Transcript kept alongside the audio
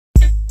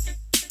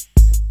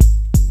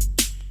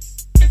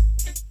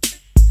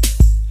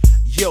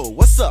Yo,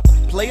 what's up?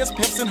 Players,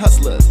 pimps, and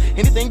hustlers.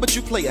 Anything but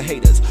you player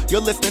haters.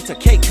 You're listening to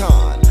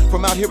K-Con.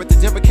 From out here at the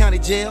Denver County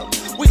Jail,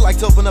 we'd like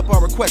to open up our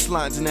request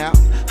lines now.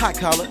 Hi,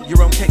 caller,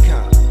 you're on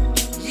K-Con.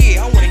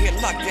 Yeah, I wanna hear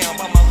Lockdown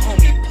by my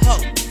homie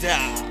Poke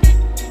Dog.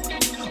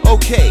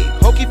 Okay,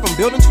 Pokey from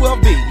Building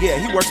 12B. Yeah,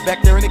 he works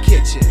back there in the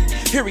kitchen.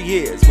 Here he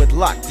is with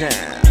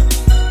Lockdown.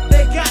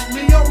 They got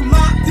me on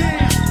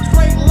lockdown,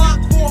 straight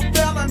locked for a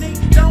felony.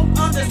 Don't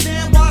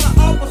understand why the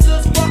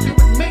officers fucking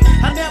with me.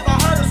 I never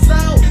heard a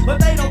sound, but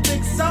they don't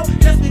think so.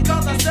 Just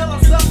because I sell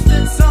a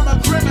substance, I'm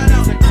a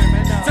criminal.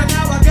 So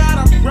now I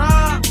got a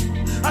problem.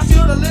 I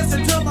should've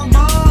listened to my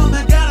mom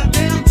and got a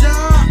damn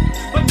job.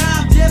 But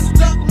now I'm just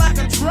stuck like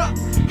a truck,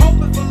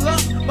 hoping for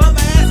luck, but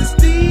my ass is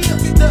still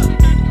stuck.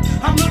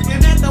 I'm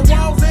looking at the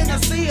walls and the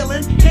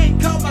ceiling.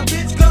 Can't call my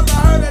bitch cause I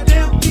heard a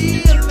damn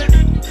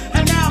feeling.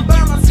 And now I'm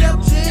by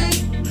myself, G.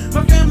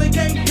 My family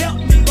can't help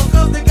me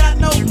because they got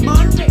no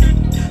money.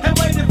 And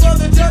waiting for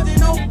the judge ain't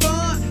no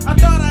fun. I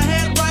thought I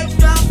had rights,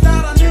 found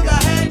out a nigga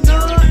had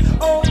none.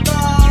 Oh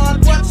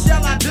God, what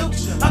shall I do?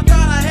 I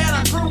thought I had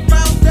a crew,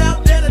 found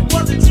out that it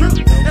wasn't true.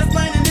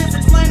 Explaining this,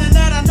 explaining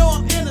that, I know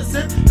I'm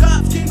innocent.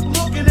 Cops keep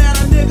looking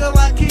at a nigga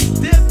like he's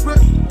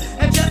different.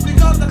 And just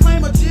because I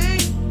claim a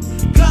G,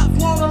 cops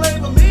wanna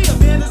label me a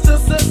menace to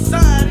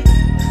society.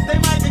 They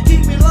might can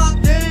keep me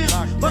locked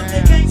down, but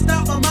they can't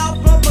stop my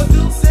mouth from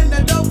producing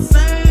the dope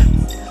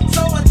sounds.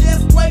 So I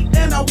just wait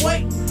and I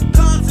wait,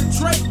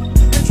 concentrate,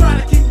 and try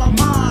to keep my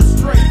mind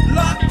straight.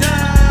 Locked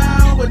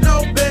down with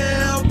no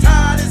bail,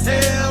 tired as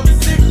hell,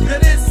 sick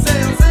of this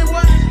cell. Say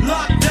what?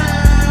 Locked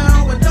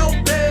down with no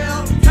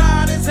bail,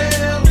 tired as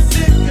hell,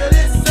 sick of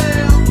this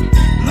cell.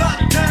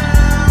 Locked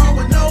down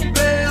with no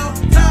bail,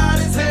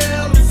 tired as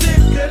hell, sick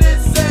of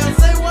this cell.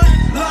 Say what?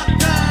 Locked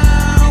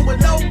down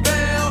with no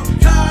bail,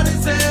 tired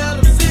as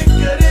hell, sick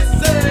of this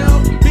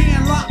cell.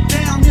 Being locked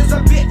down is a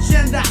bitch,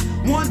 and I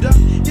wonder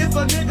if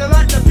a nigga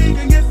like the big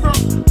can get from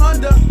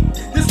under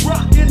this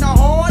rock in a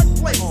hard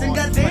place. And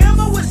goddamn,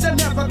 I wish I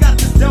never got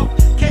this dope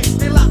case.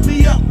 They locked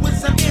me up with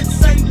some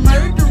insane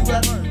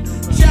murderer,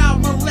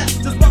 child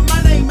molesters, but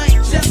my name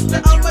ain't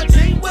Chester. I'm a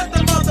G with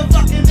a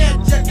motherfucking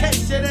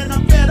education, and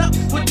I'm fed up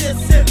with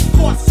this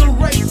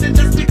incarceration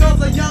just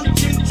because a young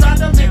G tried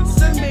to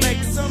mix and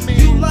me.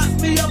 You lock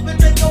me up and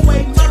take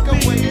away my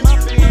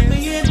business, put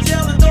me in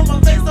jail and throw my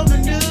face on the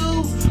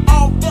news,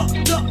 all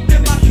fucked up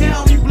in my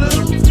county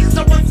blues.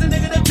 So what's a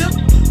nigga to do?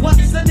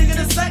 What's a nigga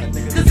to say?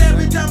 Cause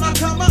every time I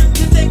come up,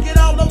 you take it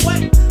all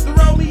away.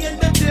 Throw me in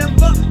the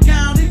Denver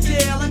County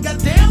Jail, and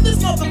goddamn, this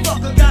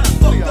motherfucker got a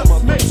fucked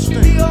up me.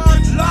 We are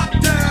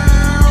locked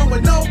down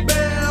with no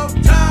bail,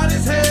 tired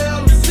as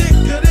hell, sick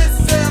of this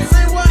cell.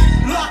 Say what?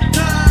 Locked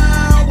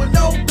down with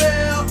no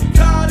bail,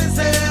 tired as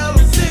hell,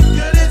 sick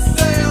of this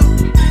cell.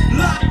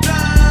 Locked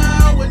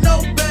down with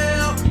no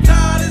bail,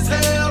 tired as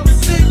hell,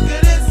 sick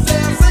of this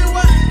cell. Say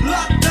what?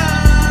 Locked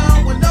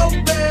down with no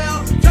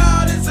bail,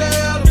 tired as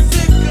hell,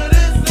 sick of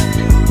this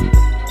cell.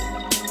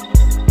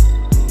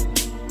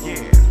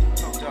 Yeah,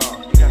 no dog,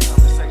 you got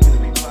something to say to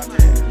me,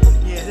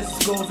 Lockdown? Yeah, this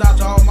goes out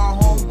to all my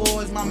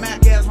homeboys, my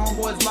Mac-ass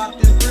homeboys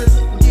locked in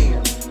prison.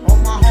 Yeah, all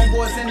my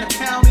homeboys in the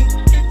county,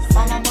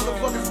 all my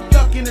motherfuckers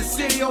stuck in the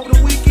city over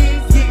the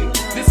weekend. Yeah,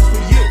 this is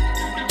for you.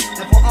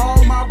 And for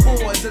all my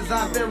boys that's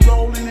out there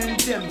rolling in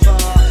Denver.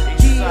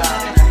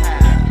 Yeah,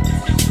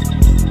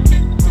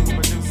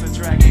 Producer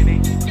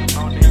Dragon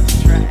on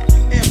this track.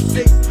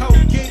 MC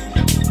Pokey,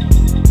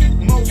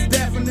 most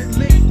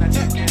definitely. Now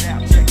check it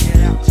out, check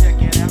it out,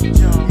 check it out,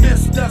 y'all.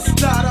 Mr.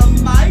 Style.